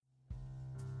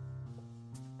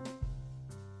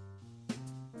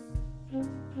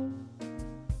The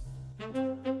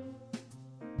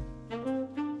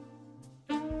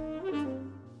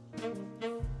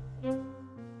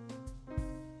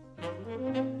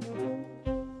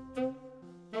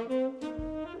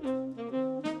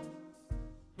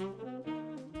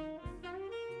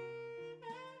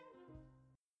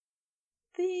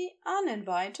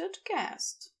Uninvited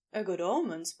Guest, a Good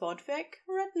Omens podfic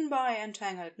written by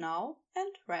entanglednow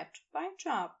and read by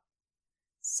Jab.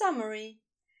 Summary: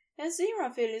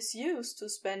 Aziraphale is used to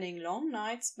spending long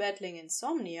nights battling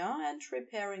insomnia and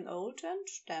repairing old and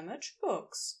damaged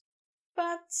books.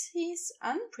 But he's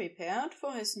unprepared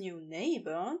for his new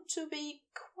neighbor to be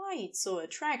quite so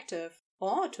attractive,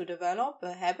 or to develop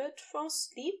a habit for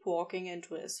sleepwalking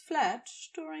into his flat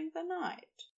during the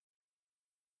night.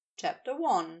 Chapter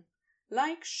 1.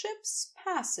 Like Ships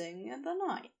Passing in the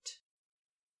Night.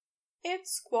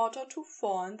 It's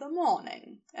 4:45 in the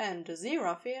morning, and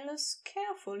Aziraphale is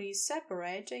carefully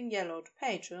separating yellowed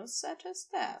pages at his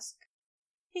desk.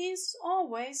 He's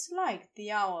always liked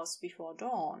the hours before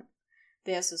dawn.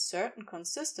 There's a certain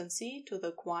consistency to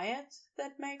the quiet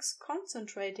that makes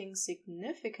concentrating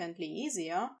significantly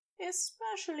easier,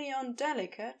 especially on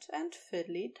delicate and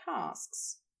fiddly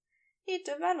tasks. He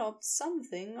developed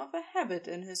something of a habit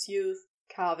in his youth,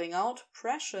 carving out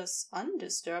precious,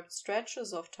 undisturbed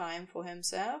stretches of time for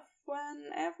himself when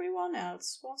everyone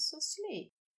else was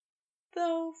asleep.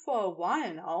 Though for a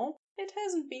while now, it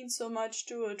hasn't been so much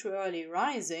due to early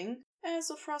rising as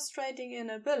a frustrating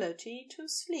inability to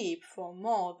sleep for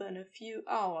more than a few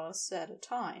hours at a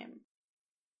time.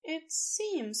 It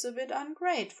seems a bit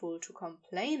ungrateful to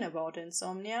complain about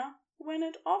insomnia when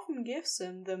it often gives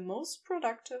him the most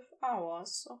productive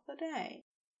hours of the day.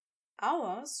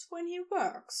 Hours when he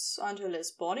works until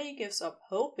his body gives up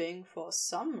hoping for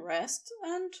some rest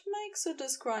and makes a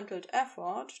disgruntled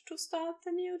effort to start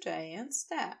the new day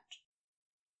instead.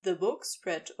 The book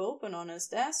spread open on his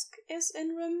desk is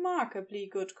in remarkably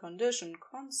good condition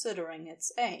considering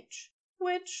its age,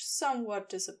 which somewhat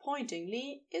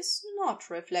disappointingly is not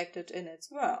reflected in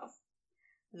its worth,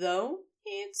 though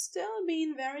he'd still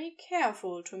been very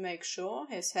careful to make sure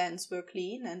his hands were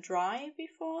clean and dry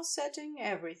before setting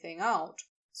everything out,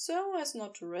 so as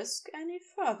not to risk any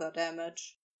further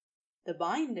damage. The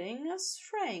binding is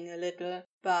fraying a little,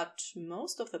 but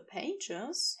most of the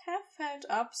pages have held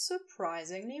up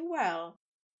surprisingly well.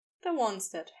 The ones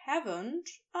that haven't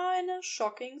are in a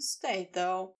shocking state,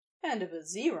 though, and if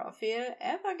Aziraphale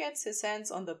ever gets his hands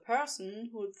on the person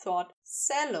who thought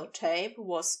sellotape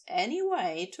was any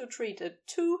way to treat a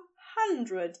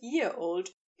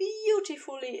 200-year-old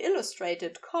beautifully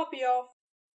illustrated copy of,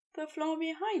 the floor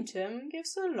behind him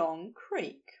gives a long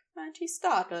creak, and he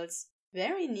startles,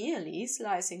 very nearly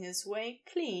slicing his way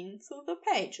clean through the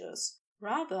pages,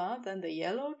 rather than the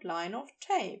yellowed line of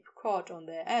tape caught on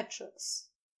their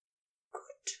edges.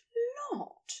 Good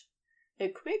Lord! A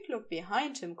quick look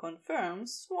behind him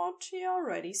confirms what he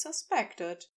already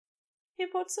suspected. He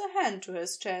puts a hand to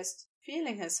his chest,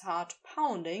 feeling his heart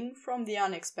pounding from the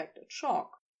unexpected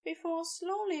shock, before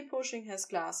slowly pushing his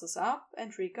glasses up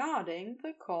and regarding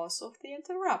the cause of the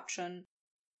interruption.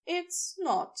 It's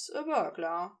not a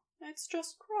burglar. It's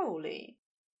just Crowley.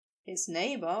 His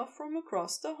neighbor from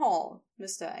across the hall,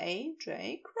 Mr. A.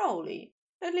 J. Crowley,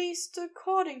 at least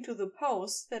according to the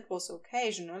post that was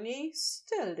occasionally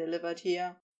still delivered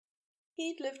here.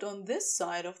 He'd lived on this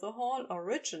side of the hall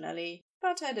originally,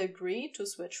 but had agreed to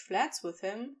switch flats with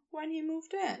him when he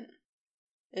moved in.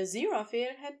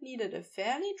 Aziraphale had needed a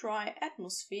fairly dry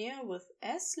atmosphere with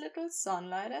as little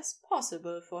sunlight as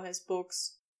possible for his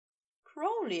books.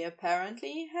 Crowley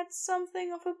apparently had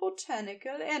something of a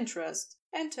botanical interest,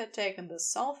 and had taken the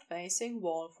south-facing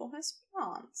wall for his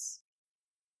plants.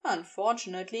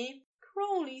 Unfortunately,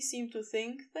 Crowley seemed to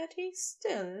think that he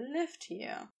still lived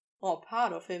here, or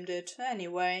part of him did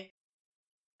anyway.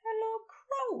 "Hello,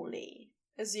 Crowley,"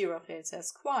 Aziraphale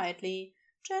says quietly,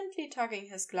 gently tugging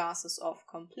his glasses off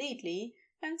completely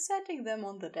and setting them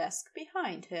on the desk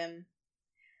behind him.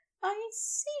 "I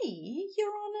see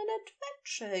you're on an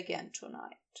adventure again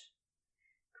tonight."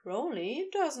 Crowley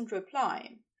doesn't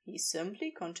reply. He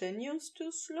simply continues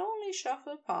to slowly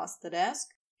shuffle past the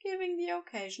desk, giving the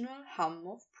occasional hum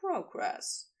of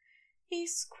progress.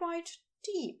 He's quite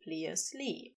deeply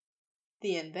asleep.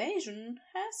 The invasion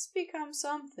has become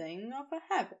something of a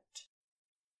habit.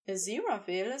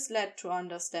 Aziraphale is led to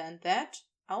understand that,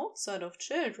 outside of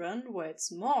children where it's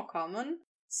more common,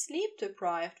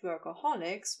 sleep-deprived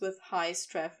workaholics with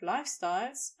high-stress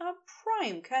lifestyles are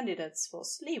prime candidates for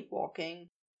sleepwalking.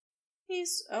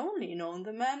 He's only known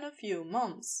the man a few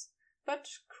months,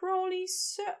 but Crowley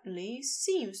certainly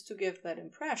seems to give that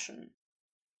impression.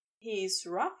 He's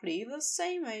roughly the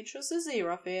same age as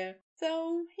Aziraphale,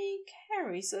 though he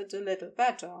carries it a little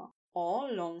better,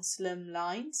 all long slim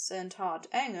lines and hard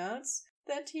angles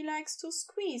that he likes to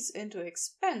squeeze into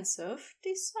expensive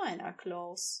designer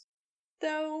clothes,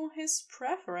 though his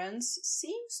preference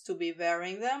seems to be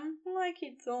wearing them like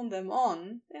he'd thrown them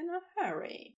on in a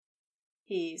hurry.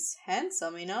 He's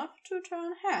handsome enough to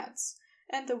turn heads,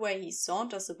 and the way he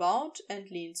saunters about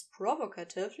and leans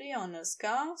provocatively on his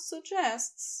car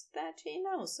suggests that he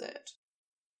knows it.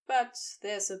 But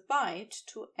there's a bite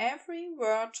to every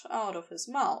word out of his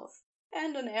mouth,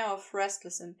 and an air of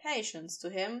restless impatience to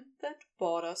him that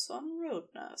borders on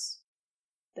rudeness.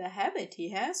 The habit he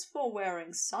has for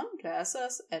wearing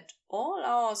sunglasses at all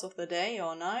hours of the day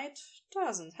or night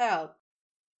doesn't help.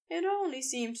 It only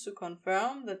seems to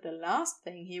confirm that the last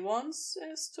thing he wants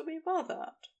is to be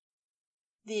bothered.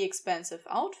 The expensive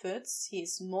outfits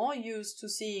he's more used to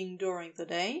seeing during the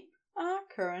day are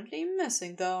currently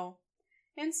missing, though.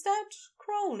 Instead,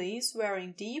 Crowley's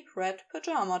wearing deep red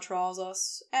pajama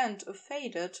trousers and a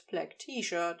faded black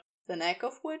t-shirt, the neck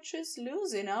of which is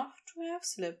loose enough to have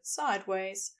slipped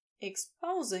sideways,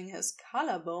 exposing his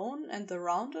collarbone and the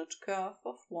rounded curve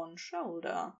of one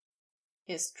shoulder.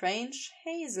 His strange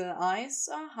hazel eyes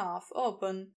are half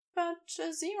open, but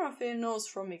Aziraphale knows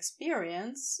from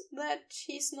experience that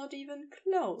he's not even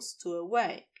close to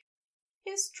awake.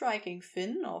 His striking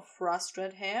fin of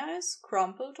rust-red hair is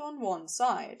crumpled on one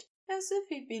side, as if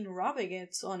he'd been rubbing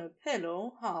it on a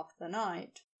pillow half the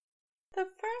night. The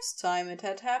first time it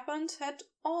had happened had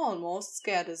almost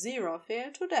scared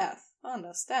Aziraphale to death,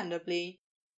 understandably.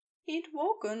 He'd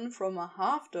woken from a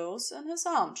half-doze in his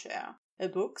armchair, a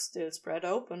book still spread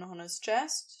open on his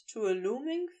chest, to a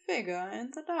looming figure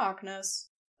in the darkness,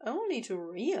 only to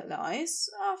realize,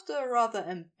 after a rather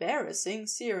embarrassing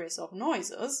series of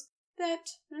noises,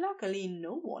 that luckily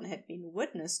no one had been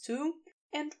witness to,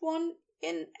 and one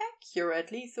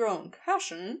inaccurately thrown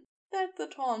cushion, that the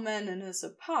tall man in his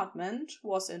apartment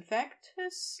was in fact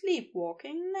his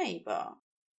sleepwalking neighbor.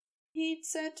 He'd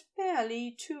said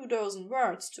barely 24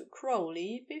 words to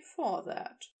Crowley before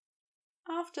that.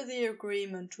 After the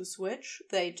agreement to switch,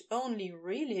 they'd only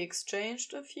really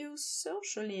exchanged a few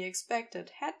socially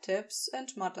expected hat tips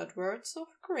and muttered words of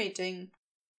greeting,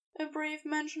 a brief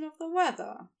mention of the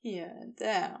weather here and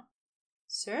there.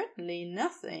 Certainly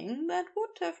nothing that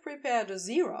would have prepared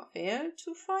Aziraphale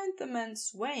to find the man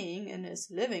swaying in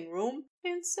his living room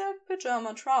in silk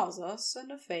pajama trousers and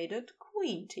a faded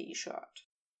Queen t-shirt.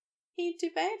 He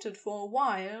debated for a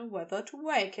while whether to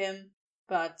wake him,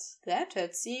 but that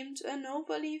had seemed an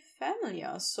overly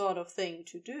familiar sort of thing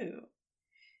to do.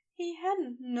 He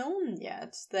hadn't known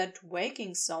yet that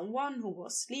waking someone who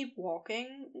was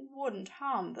sleepwalking wouldn't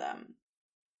harm them.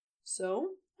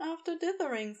 So, after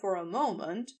dithering for a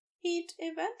moment, he'd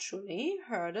eventually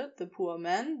herded the poor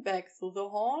man back through the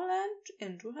hall and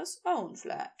into his own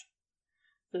flat,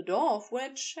 the door of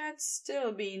which had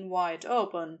still been wide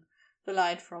open, the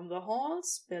light from the hall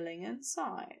spilling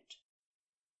inside.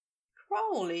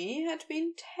 Crowley had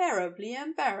been terribly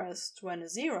embarrassed when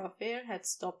Aziraphale had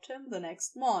stopped him the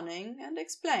next morning and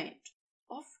explained.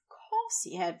 Of course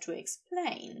he had to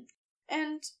explain,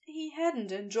 and he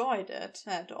hadn't enjoyed it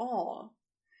at all.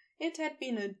 It had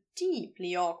been a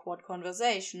deeply awkward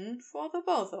conversation for the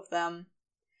both of them.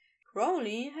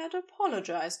 Crowley had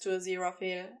apologized to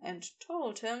Aziraphale and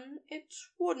told him it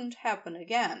wouldn't happen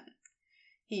again.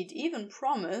 He'd even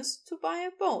promised to buy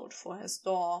a boat for his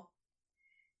door.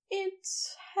 It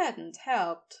hadn't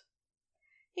helped.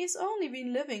 He's only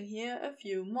been living here a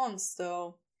few months,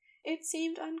 though. It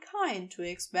seemed unkind to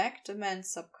expect a man's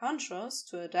subconscious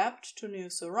to adapt to new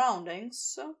surroundings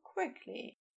so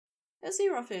quickly.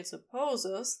 Aziraphale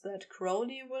supposes that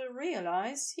Crowley will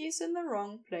realize he's in the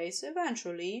wrong place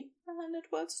eventually, and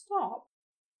it will stop.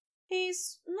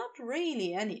 He's not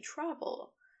really any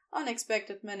trouble,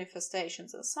 unexpected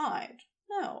manifestations aside,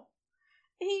 no.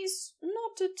 He's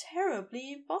not a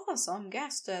terribly bothersome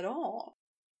guest at all.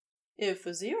 If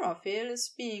Aziraphale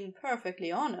is being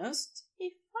perfectly honest,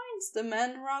 he finds the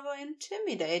man rather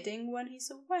intimidating when he's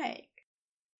awake.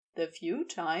 The few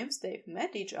times they've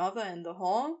met each other in the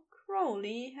hall,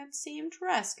 Crowley had seemed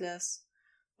restless,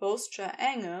 posture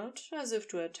angled as if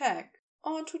to attack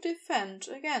or to defend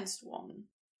against one.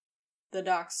 The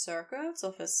dark circles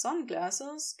of his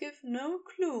sunglasses give no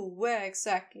clue where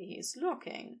exactly he's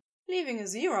looking, leaving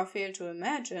Aziraphale to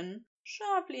imagine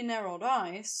sharply narrowed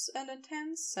eyes and a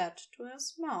tense set to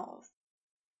his mouth.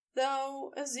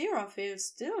 Though Aziraphale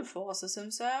still forces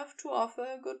himself to offer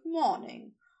a good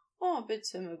morning, or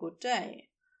bids him a good day,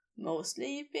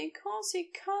 mostly because he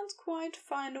can't quite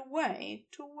find a way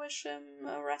to wish him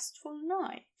a restful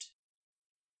night.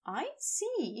 I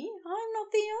see I'm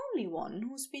not the only one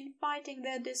who's been fighting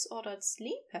their disordered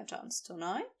sleep patterns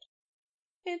tonight.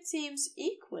 It seems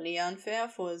equally unfair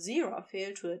for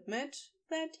Aziraphale to admit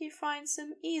that he finds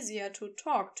him easier to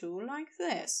talk to like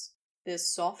this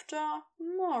softer,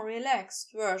 more relaxed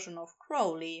version of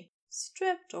Crowley,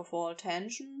 stripped of all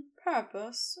tension,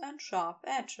 purpose, and sharp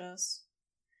edges.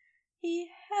 He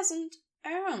hasn't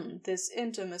earned this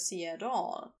intimacy at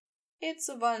all. It's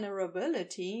a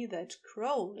vulnerability that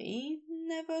Crowley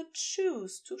never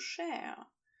chose to share.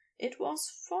 It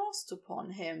was forced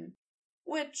upon him,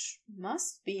 which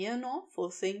must be an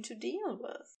awful thing to deal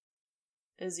with.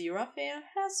 Aziraphale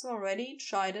has already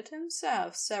chided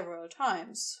himself several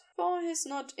times for his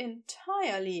not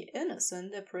entirely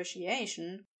innocent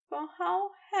appreciation for how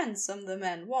handsome the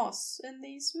man was in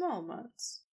these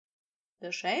moments.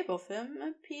 The shape of him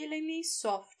appealingly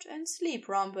soft and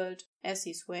sleep-rumpled as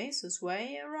he sways his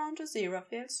way around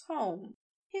Aziraphale's home,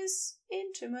 his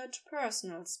intimate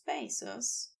personal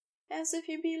spaces, as if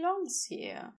he belongs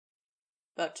here.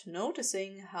 But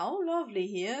noticing how lovely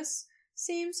he is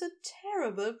seems a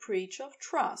terrible breach of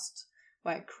trust,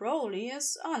 while Crowley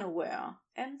is unaware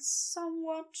and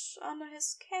somewhat under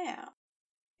his care,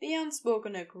 the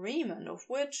unspoken agreement of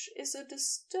which is a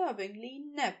disturbingly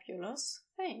nebulous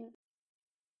thing.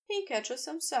 He catches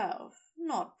himself,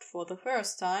 not for the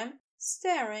first time,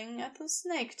 staring at the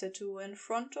snake tattoo in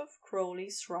front of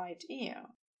Crowley's right ear,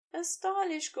 a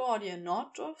stylish Gordian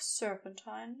knot of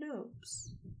serpentine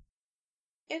loops.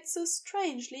 It's a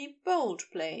strangely bold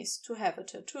place to have a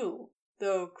tattoo,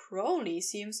 though Crowley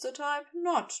seems the type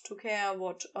not to care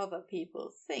what other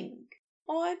people think,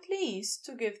 or at least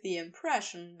to give the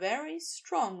impression very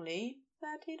strongly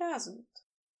that he doesn't.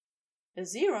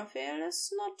 Aziraphale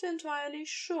is not entirely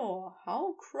sure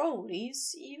how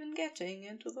Crowley's even getting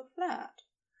into the flat.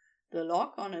 The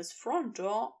lock on his front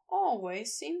door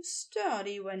always seems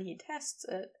sturdy when he tests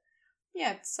it,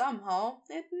 yet somehow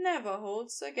it never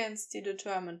holds against the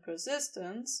determined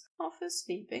persistence of his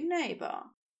sleeping neighbor.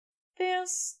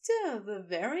 There's still the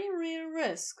very real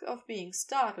risk of being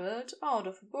startled out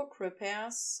of book repair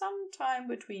sometime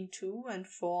between 2 and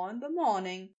 4 in the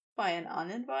morning by an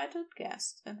uninvited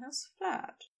guest in his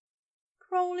flat.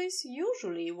 Crowley's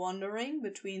usually wandering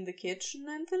between the kitchen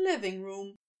and the living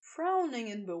room, frowning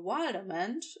in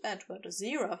bewilderment at what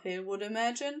Aziraphale would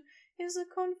imagine is a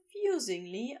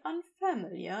confusingly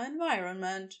unfamiliar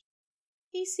environment.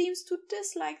 He seems to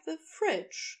dislike the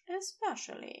fridge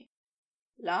especially.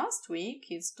 Last week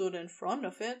he stood in front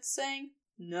of it saying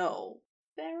 "no"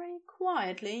 very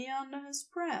quietly under his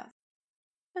breath.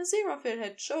 Aziraphale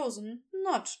had chosen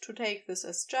not to take this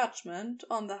as judgment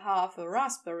on the half a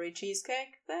raspberry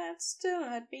cheesecake that still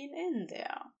had been in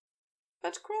there.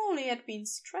 But Crowley had been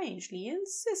strangely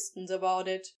insistent about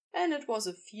it, and it was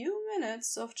a few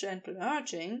minutes of gentle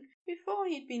urging before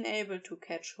he'd been able to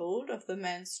catch hold of the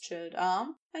man's chilled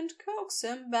arm and coax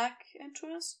him back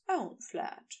into his own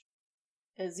flat.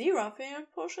 Aziraphale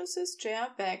pushes his chair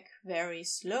back very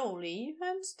slowly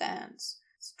and stands,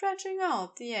 stretching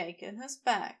out the ache in his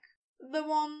back, the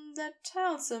one that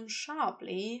tells him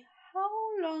sharply how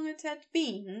long it had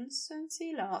been since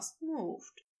he last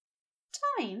moved.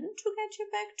 "Time to get you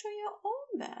back to your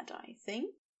own bed, I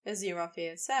think,"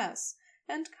 Aziraphale says,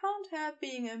 and can't help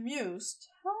being amused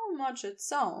how much it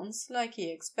sounds like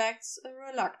he expects a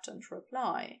reluctant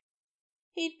reply.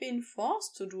 He'd been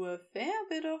forced to do a fair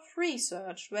bit of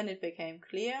research when it became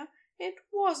clear it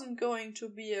wasn't going to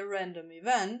be a random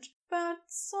event, but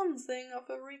something of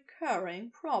a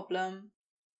recurring problem.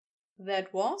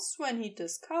 That was when he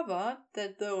discovered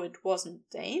that though it wasn't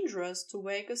dangerous to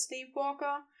wake a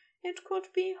sleepwalker, it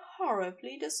could be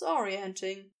horribly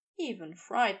disorienting, even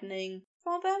frightening,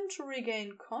 for them to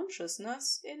regain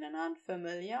consciousness in an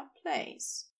unfamiliar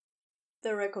place.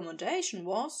 The recommendation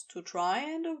was to try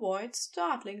and avoid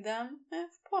startling them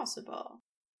if possible.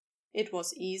 It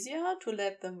was easier to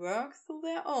let them work through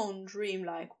their own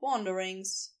dreamlike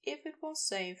wanderings if it was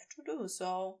safe to do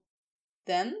so.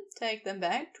 Then take them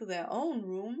back to their own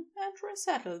room and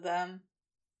resettle them.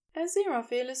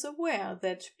 Aziraphale is aware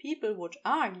that people would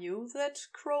argue that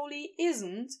Crowley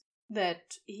isn't,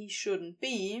 that he shouldn't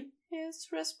be, his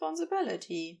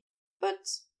responsibility.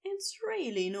 But it's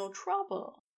really no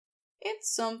trouble.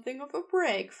 It's something of a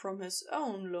break from his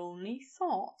own lonely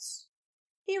thoughts.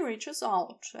 He reaches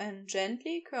out and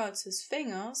gently curls his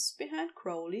fingers behind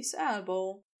Crowley's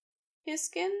elbow. His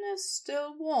skin is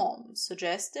still warm,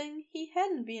 suggesting he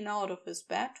hadn't been out of his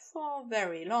bed for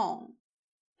very long.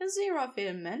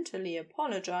 Aziraphale mentally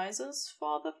apologizes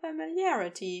for the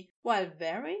familiarity while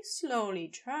very slowly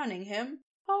turning him,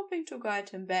 hoping to guide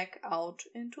him back out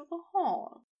into the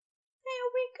hall.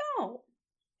 There we go.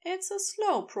 It's a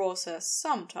slow process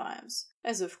sometimes,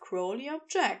 as if Crowley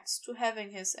objects to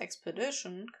having his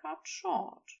expedition cut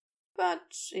short.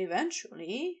 But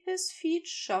eventually his feet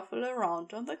shuffle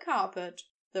around on the carpet,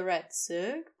 the red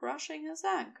silk brushing his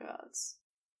ankles.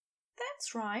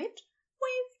 That's right,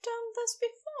 we've done this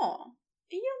before.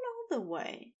 You know the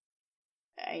way.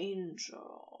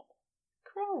 Angel,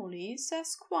 Crowley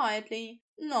says quietly,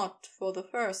 not for the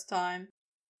first time.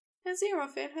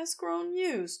 Aziraphale has grown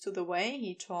used to the way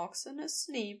he talks in his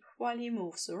sleep while he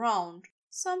moves around,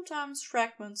 sometimes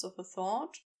fragments of a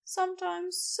thought,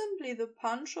 sometimes simply the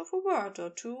punch of a word or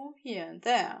two here and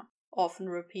there, often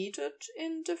repeated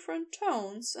in different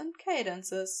tones and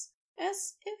cadences,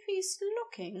 as if he's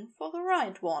looking for the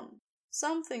right one,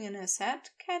 something in his head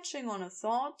catching on a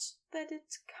thought that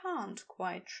it can't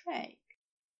quite shake.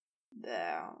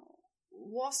 There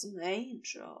was an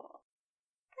angel.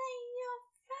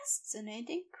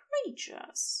 Fascinating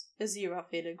creatures,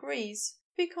 Aziraphale agrees,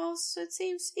 because it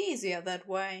seems easier that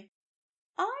way.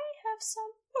 I have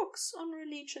some books on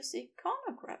religious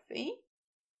iconography.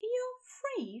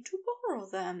 You're free to borrow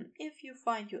them if you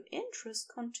find your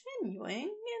interest continuing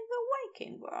in the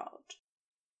waking world.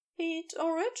 He'd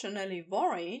originally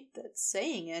worried that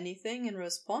saying anything in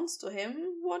response to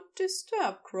him would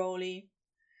disturb Crowley.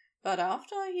 But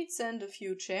after he'd sent a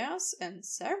few chairs and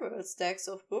several stacks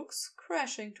of books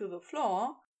crashing to the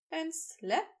floor and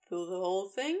slept through the whole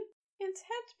thing, it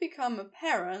had become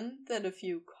apparent that a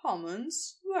few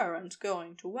comments weren't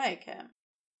going to wake him.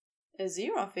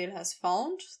 Aziraphale has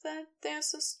found that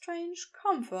there's a strange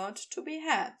comfort to be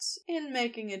had in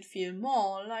making it feel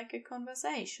more like a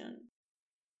conversation.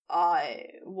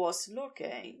 I was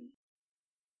looking.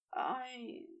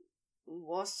 I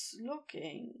was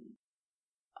looking.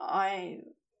 I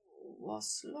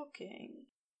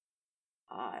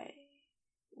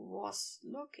was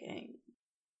looking.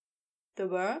 The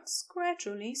words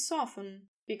gradually soften,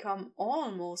 become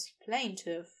almost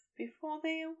plaintive, before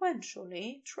they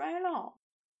eventually trail off.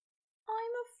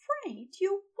 I'm afraid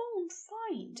you won't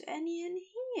find any in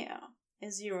here,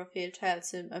 Aziraphale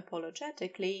tells him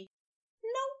apologetically.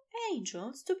 No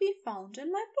angels to be found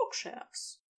in my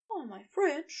bookshelves, or my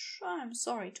fridge, I'm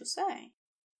sorry to say.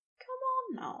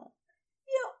 Now,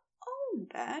 your own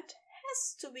bed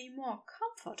has to be more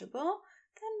comfortable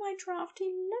than my drafty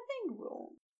living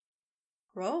room.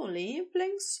 Crowley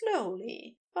blinks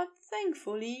slowly, but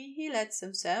thankfully he lets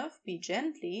himself be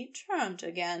gently turned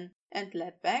again and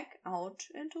led back out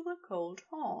into the cold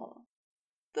hall.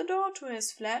 The door to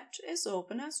his flat is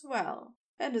open as well,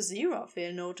 and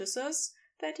Aziraphale notices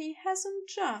that he hasn't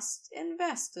just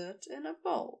invested in a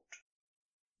boat.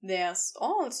 There's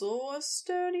also a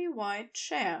sturdy white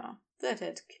chair that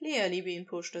had clearly been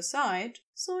pushed aside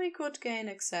so he could gain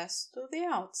access to the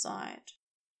outside.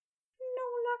 No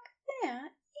luck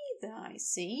there either, I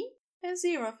see.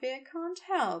 Aziraphale can't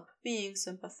help being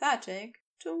sympathetic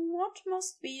to what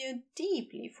must be a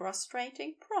deeply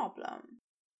frustrating problem.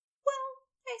 Well,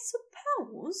 I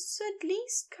suppose at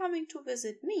least coming to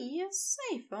visit me is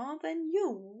safer than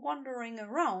you wandering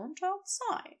around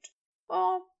outside.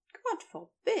 Or, God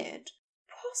forbid,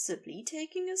 possibly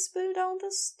taking a spill down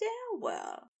the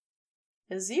stairwell.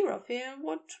 Aziraphale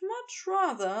would much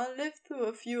rather live through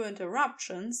a few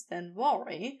interruptions than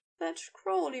worry that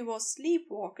Crowley was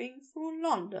sleepwalking through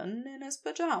London in his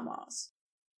pajamas.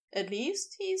 At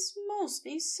least he's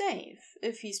mostly safe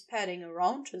if he's padding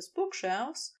around his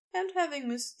bookshelves and having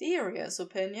mysterious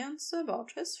opinions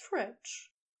about his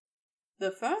fridge.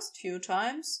 The first few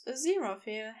times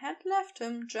Aziraphale had left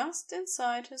him just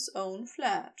inside his own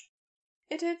flat.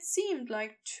 It had seemed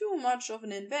like too much of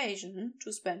an invasion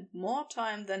to spend more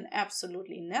time than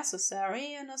absolutely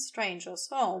necessary in a stranger's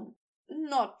home,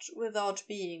 not without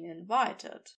being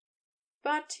invited.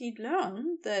 But he'd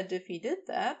learned that if he did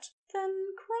that,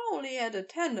 then Crowley had a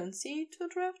tendency to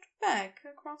drift back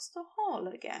across the hall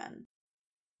again.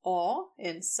 Or,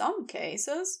 in some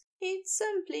cases, he'd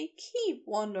simply keep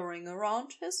wandering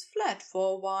around his flat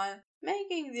for a while,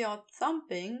 making the odd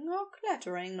thumping or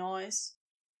clattering noise.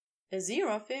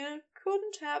 Aziraphale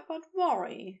couldn't help but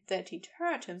worry that he'd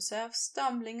hurt himself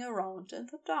stumbling around in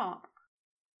the dark.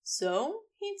 So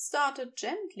he'd started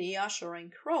gently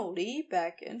ushering Crowley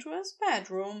back into his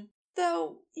bedroom,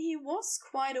 though he was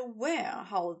quite aware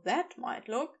how that might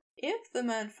look if the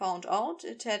man found out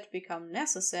it had become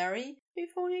necessary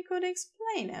before he could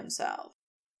explain himself.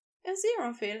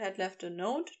 Aziraphale had left a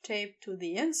note taped to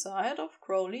the inside of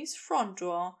Crowley's front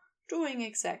door, doing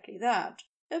exactly that,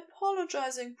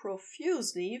 apologizing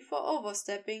profusely for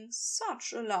overstepping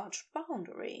such a large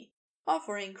boundary,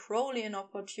 offering Crowley an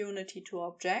opportunity to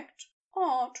object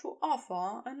or to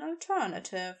offer an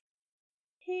alternative.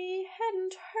 He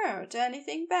hadn't heard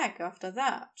anything back after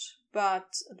that,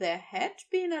 but there had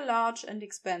been a large and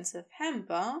expensive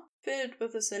hamper filled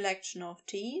with a selection of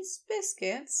teas,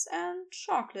 biscuits, and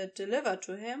chocolate delivered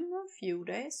to him a few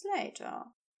days later.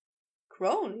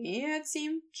 Crowley had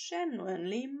seemed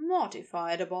genuinely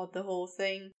mortified about the whole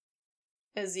thing.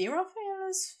 Aziraphale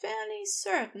is fairly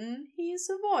certain he is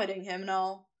avoiding him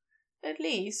now, at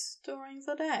least during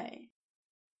the day.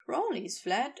 Crowley's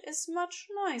flat is much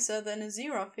nicer than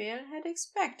Aziraphale had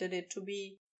expected it to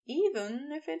be, even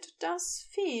if it does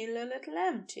feel a little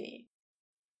empty.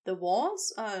 The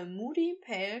walls are a moody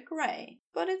pale grey,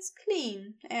 but it's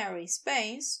clean, airy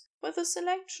space with a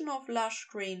selection of lush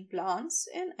green plants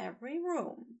in every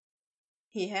room.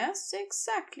 He has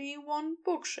exactly one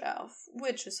bookshelf,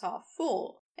 which is half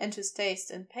full, and his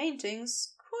taste in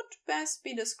paintings could best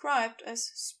be described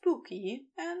as spooky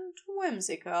and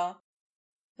whimsical.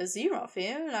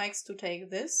 Aziraphale likes to take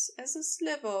this as a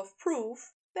sliver of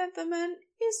proof that the man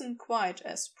isn't quite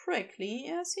as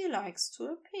prickly as he likes to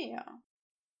appear.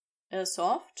 A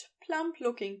soft,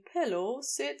 plump-looking pillow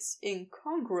sits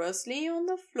incongruously on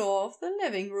the floor of the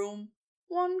living room,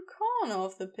 one corner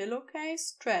of the pillowcase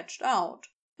stretched out,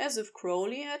 as if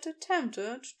Crowley had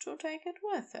attempted to take it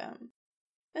with him.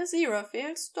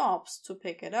 Aziraphale stops to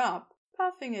pick it up,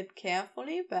 puffing it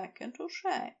carefully back into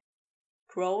shape.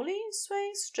 Crowley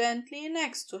sways gently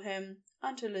next to him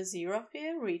until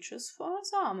Aziraphale reaches for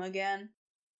his arm again.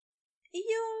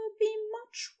 "You'll be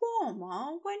much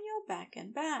warmer when you're back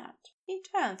in bed," he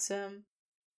tells him.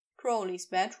 Crowley's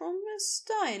bedroom is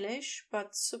stylish,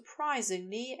 but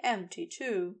surprisingly empty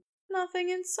too. Nothing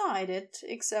inside it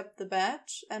except the bed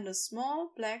and a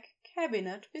small black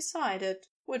cabinet beside it,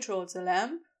 which holds a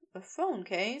lamp, a phone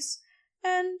case,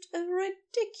 and a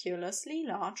ridiculously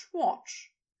large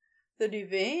watch. The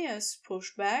duvet is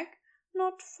pushed back,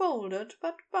 not folded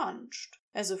but bunched,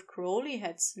 as if Crowley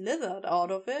had slithered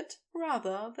out of it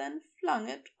rather than flung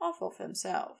it off of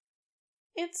himself.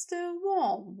 It's still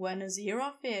warm when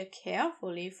Aziraphale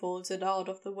carefully folds it out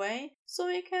of the way so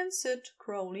he can sit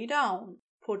Crowley down,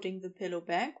 putting the pillow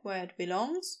back where it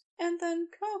belongs and then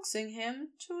coaxing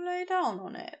him to lay down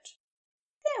on it.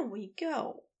 "There we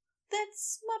go.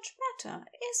 That's much better,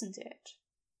 isn't it?"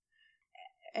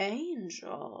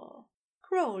 "Angel,"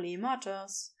 Crowley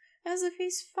mutters, as if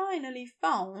he's finally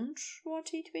found what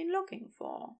he'd been looking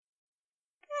for.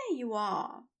 "There you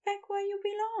are, back where you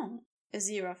belong,"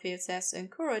 Aziraphale says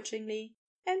encouragingly,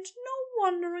 "and no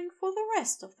wandering for the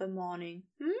rest of the morning,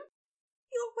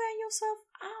 You'll wear yourself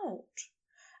out.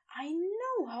 I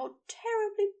know how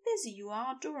terribly busy you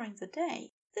are during the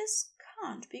day. This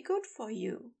can't be good for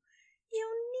you.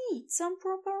 You need some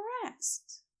proper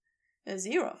rest."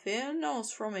 Aziraphale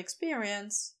knows from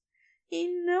experience. He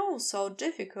knows how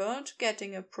difficult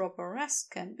getting a proper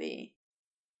rest can be.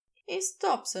 He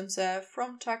stops himself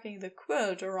from tucking the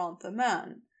quilt around the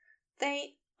man.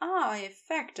 They are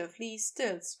effectively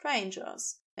still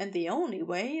strangers, and the only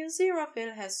way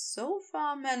Aziraphale has so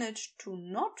far managed to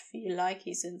not feel like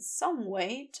he's in some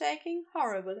way taking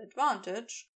horrible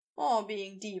advantage or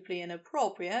being deeply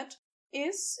inappropriate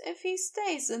is if he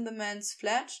stays in the man's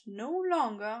flat no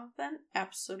longer than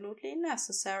absolutely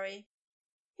necessary.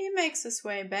 He makes his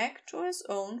way back to his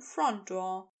own front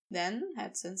door, then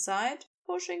heads inside,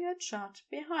 pushing it shut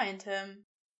behind him.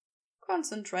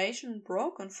 Concentration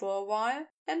broken for a while,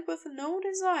 and with no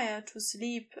desire to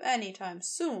sleep any time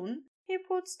soon, he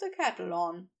puts the kettle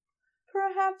on.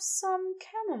 Perhaps some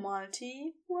chamomile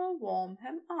tea will warm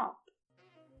him up.